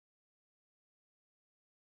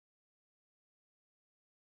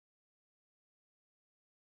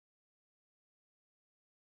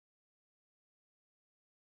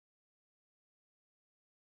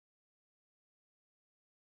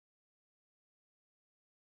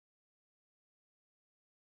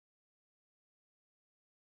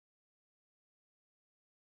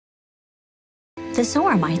The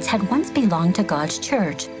Zoramites had once belonged to God's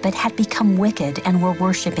church, but had become wicked and were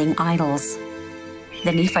worshiping idols.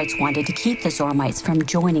 The Nephites wanted to keep the Zoramites from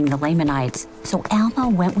joining the Lamanites, so Alma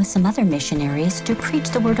went with some other missionaries to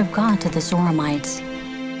preach the word of God to the Zoramites.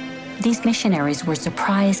 These missionaries were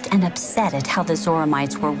surprised and upset at how the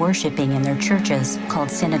Zoramites were worshiping in their churches,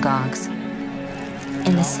 called synagogues.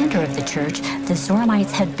 In the center of the church, the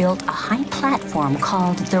Zoramites had built a high platform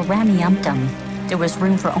called the Rameumptom. There was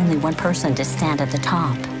room for only one person to stand at the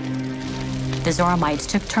top. The Zoramites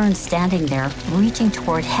took turns standing there, reaching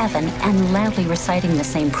toward heaven and loudly reciting the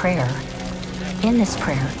same prayer. In this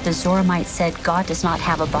prayer, the Zoramites said God does not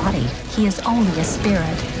have a body. He is only a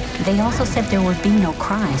spirit. They also said there would be no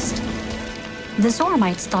Christ. The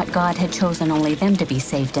Zoramites thought God had chosen only them to be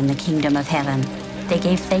saved in the kingdom of heaven. They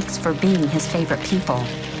gave thanks for being his favorite people.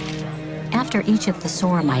 After each of the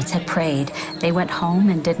Zoramites had prayed, they went home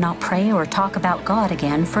and did not pray or talk about God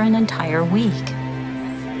again for an entire week.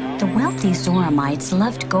 The wealthy Zoramites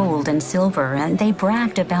loved gold and silver, and they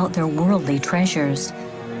bragged about their worldly treasures.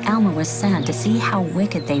 Alma was sad to see how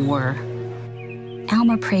wicked they were.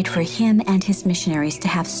 Alma prayed for him and his missionaries to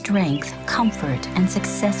have strength, comfort, and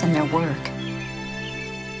success in their work.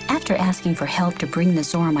 After asking for help to bring the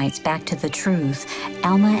Zoramites back to the truth,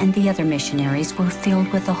 Alma and the other missionaries were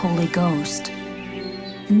filled with the Holy Ghost.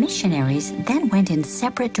 The missionaries then went in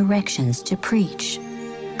separate directions to preach.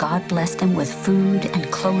 God blessed them with food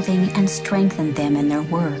and clothing and strengthened them in their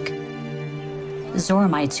work.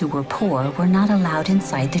 Zoramites who were poor were not allowed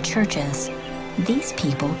inside the churches. These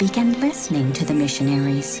people began listening to the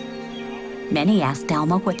missionaries. Many asked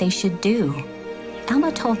Alma what they should do.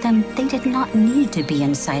 Alma told them they did not need to be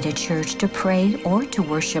inside a church to pray or to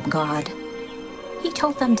worship God. He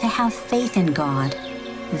told them to have faith in God.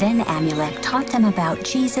 Then Amulek taught them about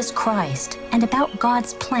Jesus Christ and about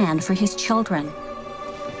God's plan for his children.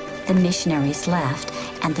 The missionaries left,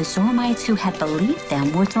 and the Zoramites who had believed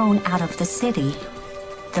them were thrown out of the city.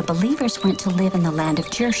 The believers went to live in the land of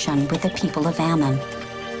Jershon with the people of Ammon.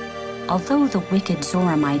 Although the wicked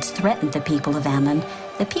Zoramites threatened the people of Ammon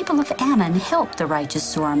helped the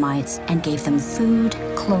righteous Zoramites and gave them food,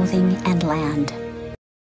 clothing, and land.